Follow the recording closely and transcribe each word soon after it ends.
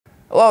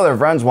Hello there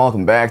friends,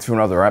 welcome back to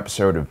another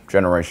episode of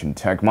Generation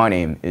Tech. My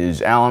name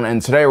is Alan,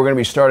 and today we're going to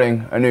be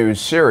starting a new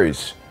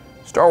series,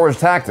 Star Wars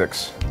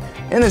Tactics.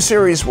 In this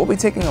series, we'll be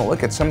taking a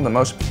look at some of the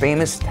most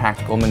famous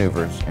tactical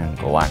maneuvers in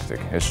galactic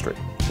history.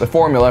 The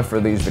formula for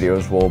these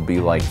videos will be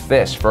like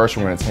this. First,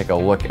 we're going to take a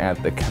look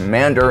at the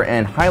commander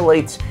and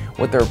highlight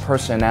what their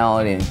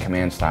personality and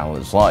command style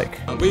is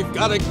like. We've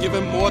got to give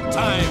him more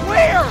time.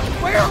 Where?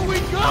 Where are we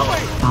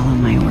going? Follow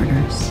my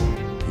orders.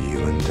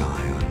 You and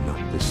I are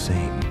not the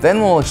same. Then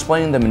we'll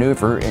explain the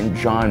maneuver in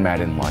John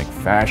Madden-like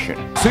fashion.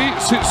 See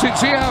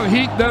how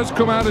heat does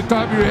come out of the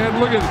top of your head?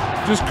 Look at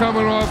it, just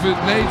coming off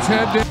at Nate's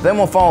head. Then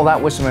we'll follow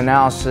that with some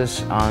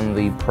analysis on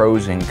the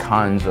pros and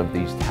cons of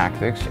these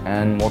tactics,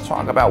 and we'll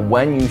talk about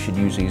when you should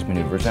use these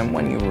maneuvers and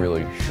when you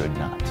really should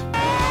not.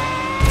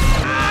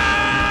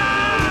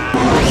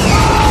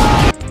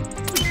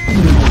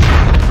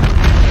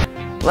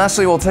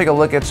 Lastly, we'll take a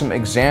look at some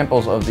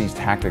examples of these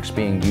tactics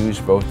being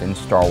used both in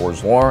Star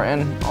Wars lore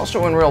and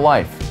also in real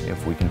life,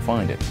 if we can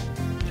find it.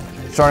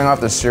 Starting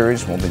off this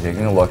series, we'll be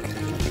taking a look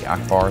at the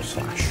Ackbar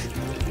Slash.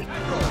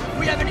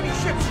 We have enemy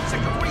ships in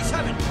Sector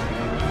 47.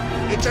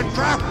 It's a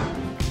trap.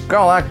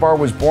 Gial Ackbar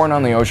was born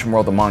on the ocean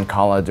world of Mon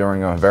Cala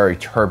during a very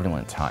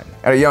turbulent time.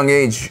 At a young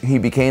age, he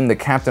became the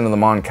captain of the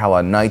Mon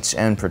Cala Knights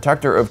and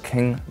protector of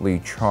King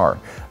Lichar.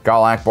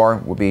 Gial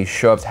Ackbar would be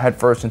shoved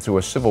headfirst into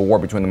a civil war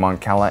between the Mon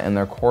Cala and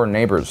their core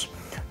neighbors.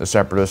 The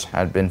Separatists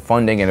had been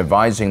funding and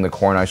advising the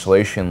Core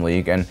Isolation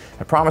League and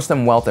had promised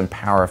them wealth and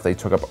power if they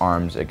took up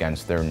arms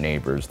against their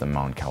neighbors, the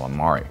Mon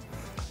Calamari.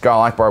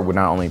 Gial Ackbar would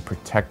not only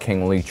protect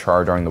King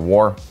Lichar during the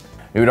war,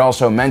 he would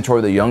also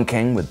mentor the young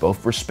king with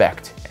both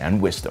respect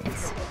and wisdom.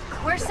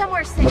 We're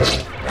somewhere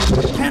safe.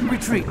 Can't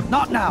retreat.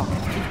 Not now.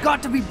 We've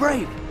got to be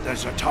brave.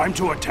 There's a time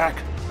to attack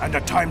and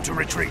a time to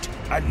retreat,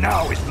 and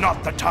now is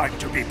not the time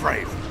to be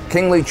brave.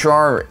 King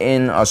Lichar,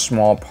 in a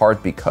small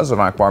part because of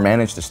Ackbar,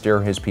 managed to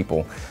steer his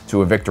people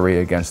to a victory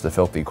against the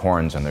filthy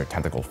Corns and their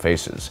tentacle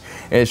faces.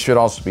 It should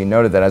also be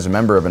noted that as a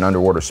member of an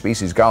underwater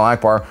species, Gial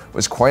Ackbar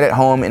was quite at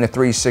home in a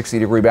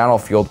 360-degree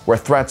battlefield where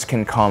threats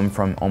can come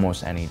from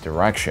almost any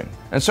direction.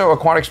 And so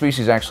aquatic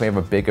species actually have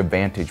a big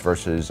advantage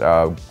versus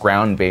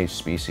ground-based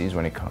species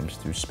when it comes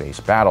to space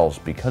battles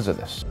because of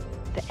this.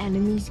 The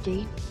enemy's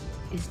gate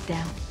is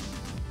down.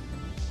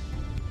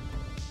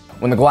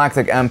 When the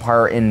Galactic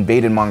Empire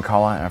invaded Mon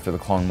Cala after the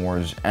Clone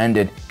Wars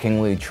ended,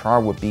 King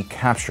Lichar would be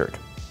captured.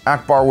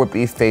 Ackbar would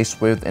be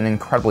faced with an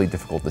incredibly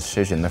difficult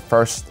decision, the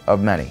first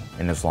of many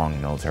in his long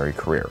military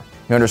career.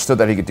 He understood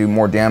that he could do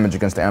more damage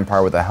against the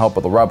Empire with the help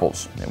of the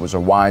rebels. It was a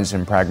wise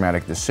and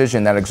pragmatic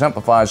decision that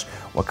exemplifies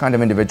what kind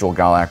of individual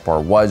Gial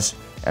Ackbar was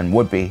and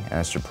would be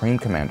as Supreme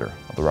Commander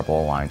of the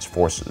Rebel Alliance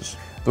forces.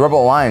 The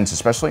Rebel Alliance,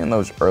 especially in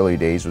those early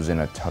days, was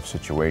in a tough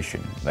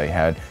situation. They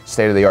had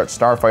state-of-the-art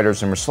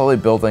starfighters and were slowly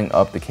building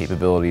up the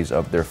capabilities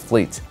of their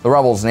fleet. The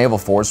Rebels' naval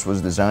force was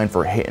designed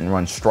for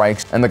hit-and-run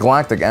strikes, and the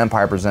Galactic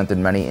Empire presented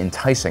many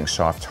enticing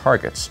soft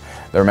targets.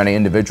 There were many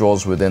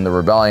individuals within the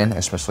rebellion,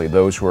 especially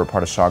those who were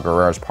part of Saw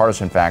Gerrera's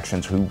partisan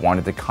factions, who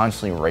wanted to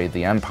constantly raid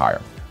the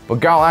Empire. But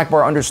Gial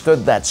Ackbar understood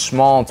that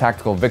small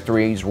tactical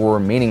victories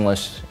were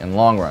meaningless in the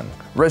long run.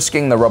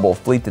 Risking the rebel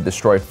fleet to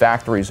destroy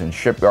factories and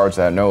shipyards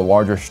that had no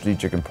larger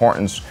strategic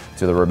importance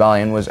to the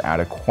rebellion was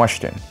out of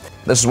question.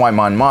 This is why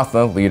Mon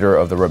Mothma, leader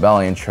of the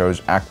rebellion,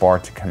 chose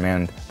Ackbar to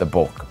command the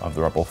bulk of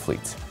the rebel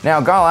fleet.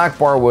 Now, Gial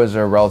Ackbar was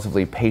a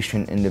relatively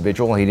patient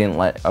individual. He didn't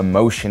let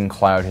emotion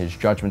cloud his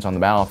judgments on the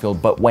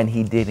battlefield, but when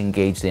he did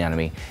engage the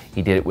enemy,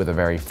 he did it with a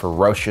very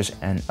ferocious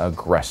and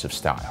aggressive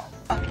style.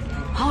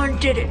 Han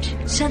did it.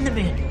 Send them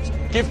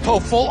in. Give Poe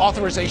full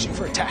authorization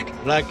for attack.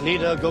 Black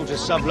Leader, go to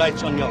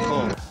sublights on your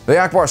phone. The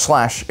Ackbar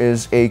Slash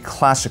is a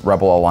classic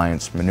Rebel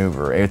Alliance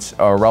maneuver. It's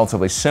a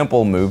relatively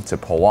simple move to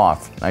pull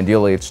off.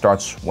 Ideally, it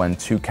starts when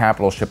two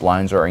capital ship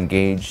lines are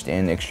engaged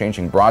in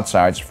exchanging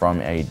broadsides from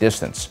a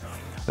distance.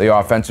 The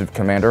offensive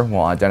commander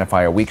will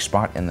identify a weak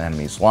spot in the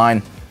enemy's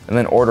line, and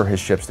then order his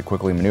ships to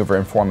quickly maneuver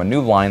and form a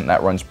new line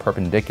that runs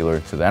perpendicular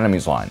to the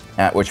enemy's line,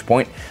 at which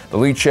point the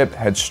lead ship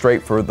heads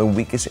straight for the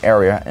weakest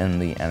area in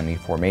the enemy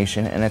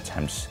formation and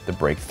attempts to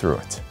break through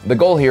it. The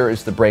goal here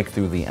is to break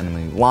through the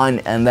enemy line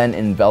and then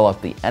envelop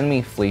the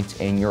enemy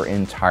fleet in your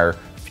entire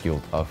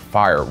field of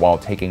fire while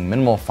taking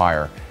minimal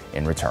fire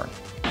in return.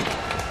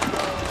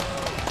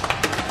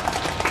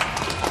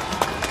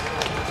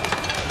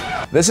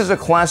 This is a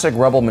classic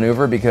Rebel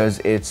maneuver because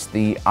it's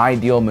the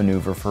ideal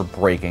maneuver for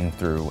breaking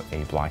through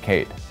a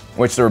blockade,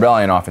 which the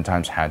Rebellion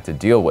oftentimes had to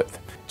deal with.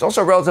 It's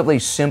also a relatively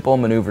simple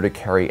maneuver to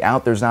carry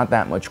out. There's not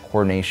that much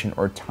coordination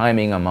or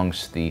timing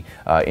amongst the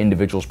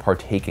individuals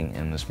partaking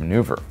in this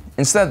maneuver.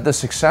 Instead, the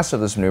success of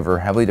this maneuver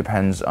heavily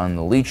depends on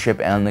the lead ship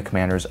and the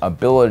commander's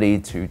ability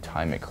to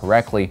time it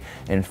correctly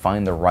and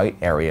find the right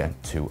area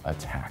to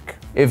attack.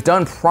 If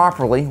done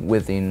properly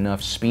with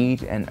enough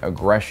speed and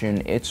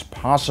aggression, it's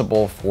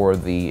possible for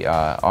the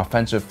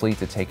offensive fleet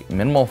to take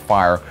minimal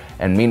fire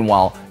and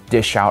meanwhile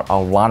dish out a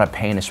lot of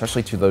pain,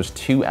 especially to those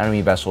two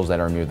enemy vessels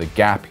that are near the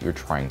gap you're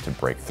trying to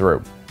break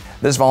through.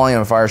 This volume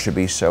of fire should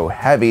be so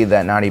heavy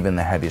that not even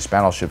the heaviest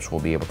battleships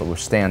will be able to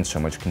withstand so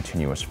much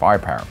continuous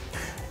firepower.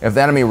 If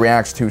the enemy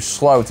reacts too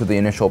slow to the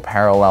initial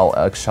parallel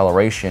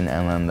acceleration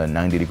and then the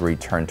 90-degree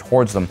turn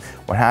towards them,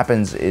 what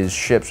happens is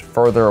ships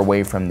further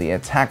away from the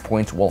attack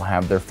points will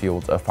have their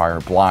fields of fire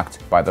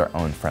blocked by their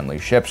own friendly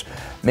ships,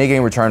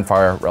 making return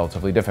fire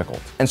relatively difficult.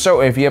 And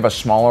so if you have a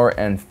smaller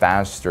and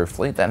faster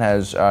fleet that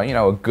has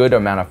a good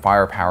amount of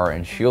firepower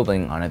and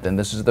shielding on it, then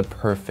this is the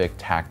perfect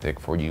tactic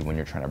for you when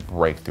you're trying to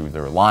break through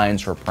their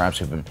lines or perhaps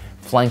even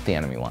flank the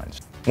enemy lines.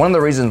 One of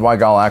the reasons why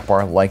Gial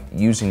Ackbar liked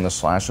using the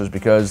Slash was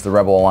because the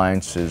Rebel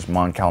Alliance's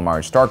Mon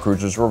Calamari Star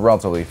Cruisers were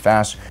relatively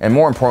fast, and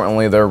more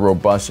importantly, their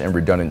robust and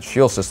redundant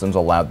shield systems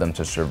allowed them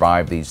to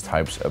survive these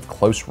types of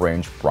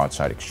close-range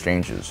broadside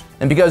exchanges.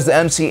 And because the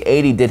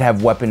MC-80 did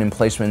have weapon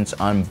emplacements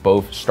on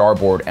both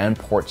starboard and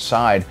port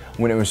side,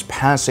 when it was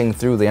passing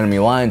through the enemy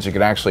lines, it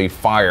could actually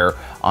fire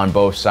on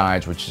both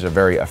sides, which is a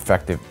very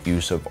effective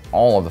use of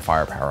all of the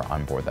firepower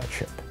on board that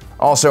ship.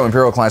 Also,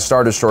 Imperial-class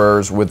Star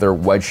Destroyers with their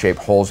wedge-shaped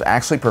hulls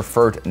actually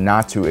preferred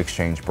not to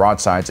exchange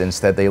broadsides.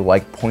 Instead, they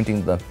like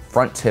pointing the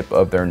front tip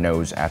of their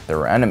nose at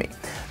their enemy.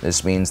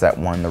 This means that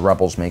when the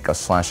Rebels make a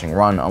slashing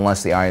run,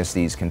 unless the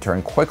ISDs can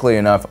turn quickly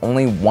enough,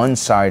 only one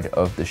side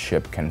of the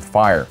ship can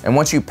fire. And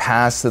once you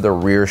pass to the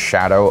rear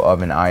shadow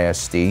of an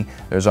ISD,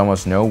 there's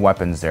almost no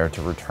weapons there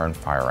to return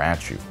fire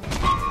at you.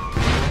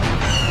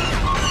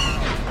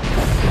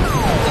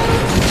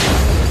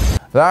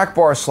 The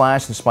Ackbar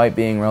Slash, despite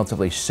being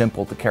relatively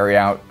simple to carry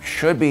out,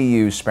 should be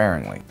used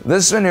sparingly.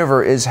 This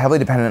maneuver is heavily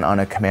dependent on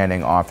a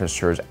commanding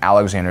officer's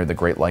Alexander the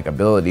Great-like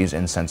abilities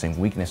in sensing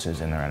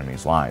weaknesses in their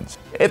enemy's lines.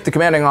 If the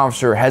commanding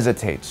officer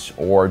hesitates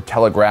or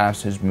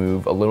telegraphs his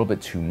move a little bit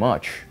too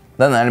much,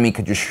 then the enemy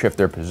could just shift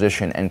their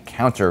position and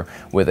counter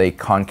with a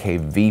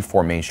concave V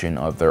formation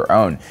of their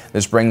own.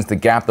 This brings the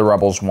gap the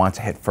Rebels want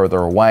to hit further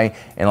away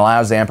and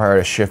allows the Empire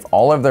to shift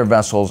all of their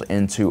vessels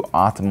into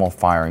optimal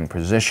firing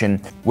position,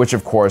 which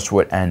of course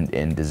would end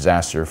in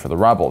disaster for the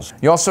Rebels.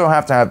 You also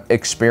have to have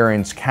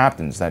experienced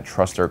captains that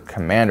trust their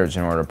commanders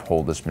in order to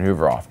pull this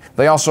maneuver off.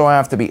 They also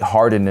have to be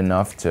hardened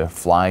enough to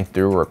fly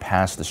through or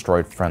past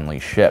destroyed friendly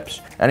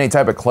ships. Any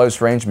type of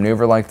close-range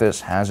maneuver like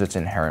this has its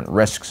inherent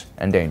risks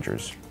and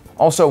dangers.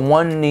 Also,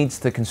 one needs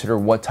to consider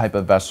what type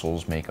of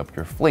vessels make up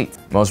your fleet.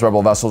 Most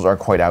Rebel vessels are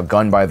quite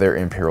outgunned by their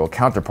Imperial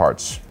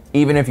counterparts.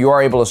 Even if you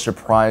are able to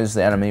surprise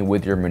the enemy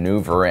with your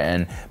maneuver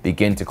and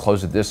begin to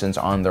close the distance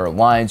on their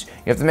lines,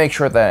 you have to make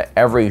sure that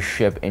every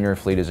ship in your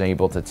fleet is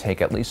able to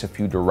take at least a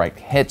few direct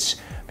hits,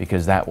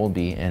 because that will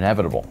be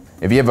inevitable.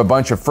 If you have a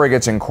bunch of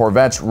frigates and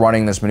corvettes,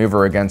 running this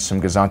maneuver against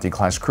some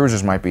Gazanti-class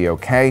cruisers might be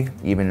okay.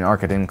 Even an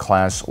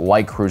Arcaden-class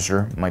light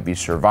cruiser might be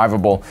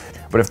survivable.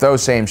 But if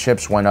those same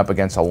ships went up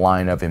against a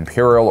line of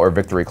Imperial or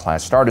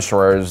Victory-class Star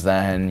Destroyers,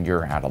 then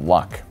you're out of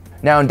luck.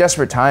 Now, in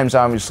desperate times,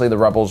 obviously, the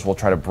Rebels will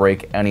try to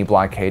break any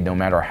blockade no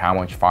matter how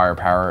much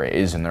firepower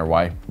is in their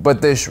way.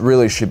 But this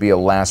really should be a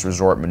last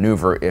resort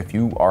maneuver if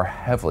you are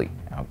heavily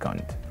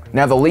outgunned.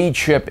 Now, the lead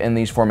ship in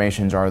these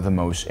formations are the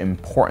most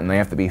important. They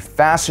have to be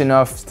fast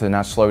enough to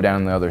not slow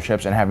down the other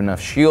ships and have enough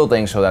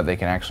shielding so that they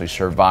can actually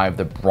survive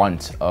the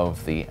brunt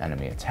of the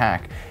enemy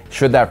attack.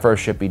 Should that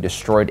first ship be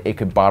destroyed, it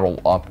could bottle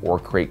up or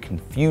create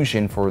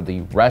confusion for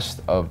the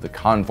rest of the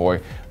convoy,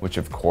 which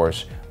of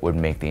course would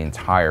make the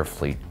entire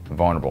fleet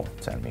vulnerable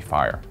to enemy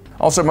fire.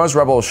 Also, most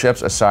Rebel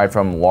ships, aside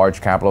from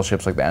large capital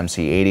ships like the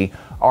MC-80,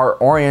 are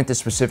oriented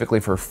specifically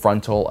for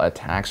frontal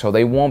attack, so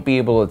they won't be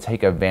able to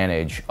take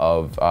advantage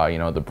of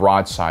the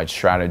broadside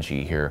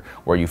strategy here,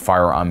 where you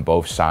fire on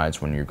both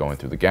sides when you're going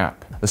through the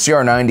gap. The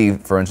CR-90,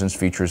 for instance,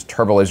 features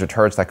turbo laser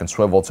turrets that can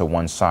swivel to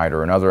one side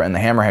or another, and the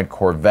Hammerhead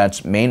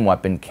Corvette's main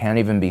weapon can't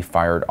even be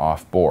fired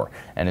off-bore,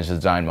 and is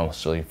designed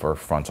mostly for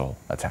frontal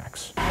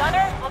attacks.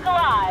 Gunners, look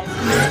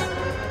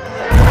alive!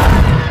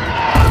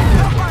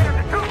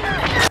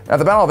 At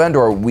the Battle of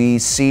Endor, we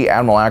see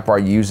Admiral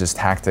Ackbar use this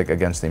tactic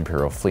against the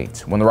Imperial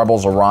fleet. When the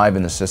Rebels arrive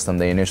in the system,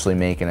 they initially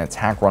make an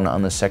attack run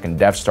on the second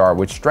Death Star,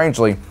 which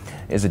strangely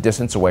is a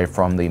distance away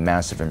from the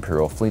massive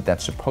Imperial fleet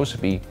that's supposed to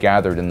be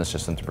gathered in the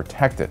system to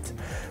protect it.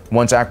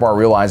 Once Ackbar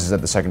realizes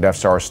that the second Death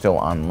Star is still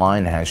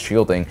online and has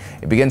shielding,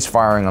 it begins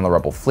firing on the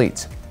Rebel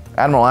fleet.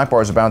 Admiral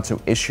Ackbar is about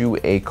to issue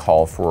a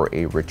call for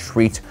a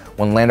retreat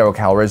when Lando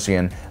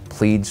Calrissian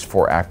pleads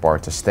for Ackbar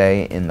to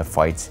stay in the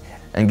fight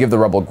and give the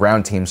Rebel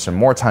ground team some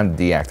more time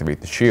to deactivate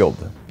the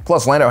shield.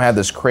 Plus, Lando had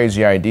this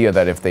crazy idea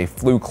that if they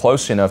flew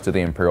close enough to the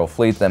Imperial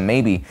fleet, then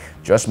maybe,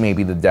 just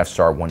maybe, the Death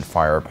Star wouldn't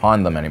fire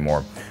upon them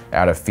anymore,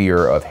 out of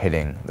fear of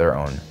hitting their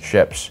own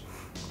ships.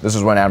 This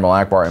is when Admiral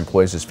Ackbar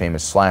employs his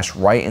famous Slash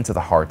right into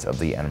the heart of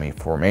the enemy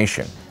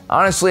formation.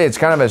 Honestly, it's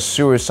kind of a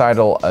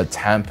suicidal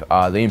attempt.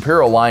 The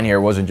Imperial line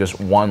here wasn't just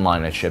one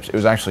line of ships, it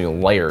was actually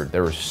layered.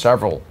 There were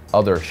several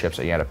other ships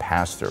that you had to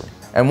pass through.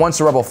 And once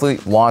the Rebel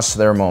fleet lost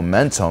their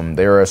momentum,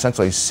 they were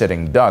essentially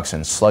sitting ducks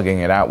and slugging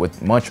it out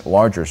with much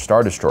larger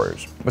Star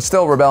Destroyers. But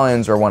still,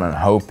 rebellions are won on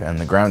hope, and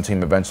the ground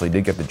team eventually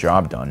did get the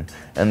job done,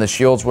 and the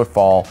shields would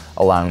fall,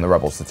 allowing the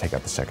Rebels to take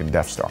out the second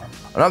Death Star.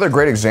 Another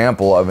great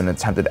example of an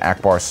attempted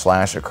Ackbar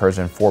Slash occurs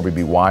in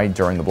 4BBY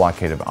during the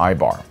blockade of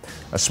Ibar.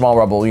 A small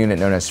rebel unit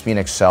known as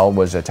Phoenix Cell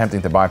was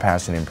attempting to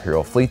bypass an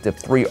Imperial fleet of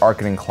 3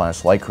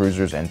 Arkaden-class light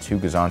cruisers and 2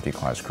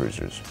 Gazanti-class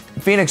cruisers.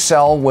 Phoenix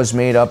Cell was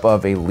made up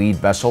of a lead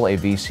vessel, a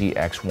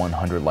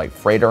VCX-100 light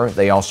freighter.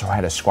 They also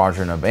had a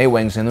squadron of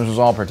A-wings, and this was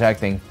all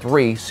protecting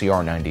 3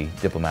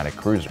 CR-90 diplomatic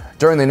cruisers.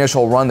 During the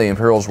initial run, the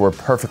Imperials were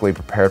perfectly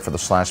prepared for the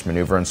Slash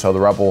maneuver, and so the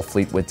rebel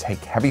fleet would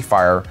take heavy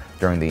fire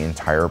during the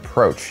entire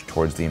approach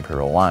towards the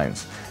Imperial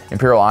lines.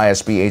 Imperial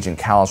ISB agent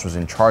Callus was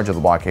in charge of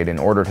the blockade and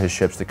ordered his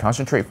ships to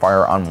concentrate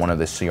fire on one of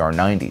the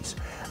CR-90s.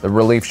 The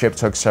relief ship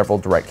took several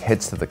direct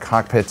hits to the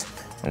cockpit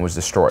and was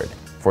destroyed,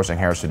 forcing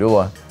Harris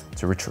Adula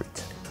to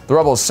retreat. The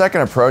rebels'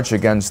 second approach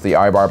against the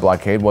Ackbar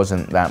blockade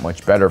wasn't that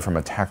much better from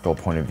a tactical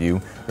point of view.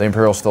 The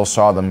Imperials still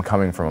saw them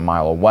coming from a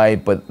mile away,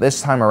 but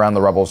this time around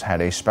the rebels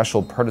had a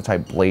special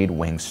prototype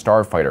blade-wing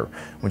starfighter,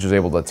 which was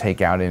able to take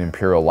out an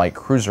Imperial light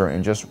cruiser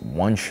in just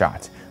one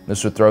shot.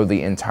 This would throw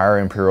the entire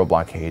Imperial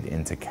blockade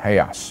into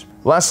chaos.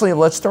 Lastly,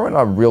 let's throw in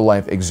a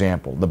real-life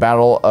example, the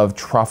Battle of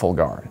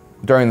Trafalgar.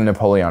 During the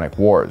Napoleonic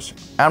Wars,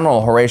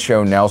 Admiral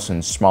Horatio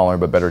Nelson's smaller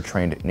but better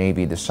trained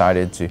navy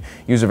decided to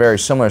use a very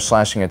similar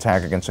slashing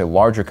attack against a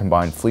larger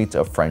combined fleet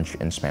of French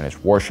and Spanish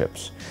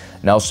warships.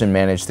 Nelson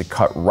managed to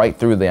cut right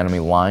through the enemy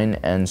line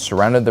and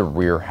surrounded the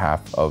rear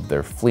half of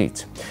their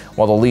fleet,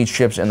 while the lead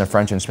ships in the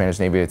French and Spanish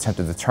Navy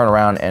attempted to turn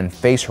around and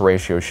face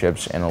Horatio's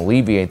ships and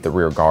alleviate the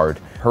rear guard.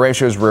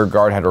 Horatio's rear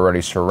guard had already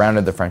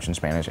surrounded the French and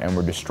Spanish and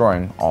were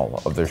destroying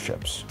all of their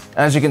ships.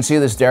 As you can see,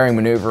 this daring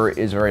maneuver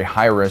is very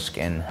high risk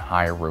and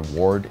high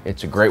reward.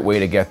 It's a great way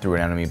to get through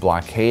an enemy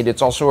blockade.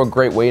 It's also a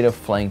great way to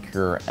flank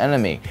your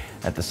enemy.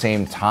 At the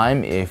same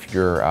time, if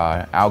you're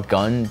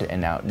outgunned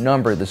and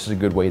outnumbered, this is a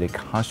good way to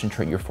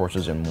concentrate your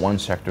forces in one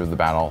sector of the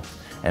battle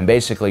and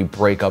basically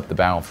break up the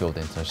battlefield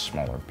into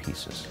smaller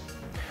pieces.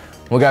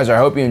 Well guys, I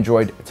hope you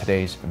enjoyed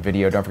today's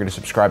video. Don't forget to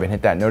subscribe and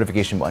hit that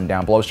notification button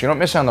down below so you don't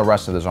miss out on the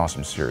rest of this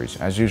awesome series.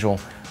 As usual,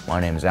 my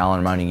name is Alan,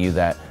 reminding you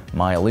that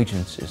my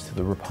allegiance is to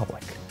the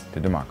Republic, to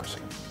democracy.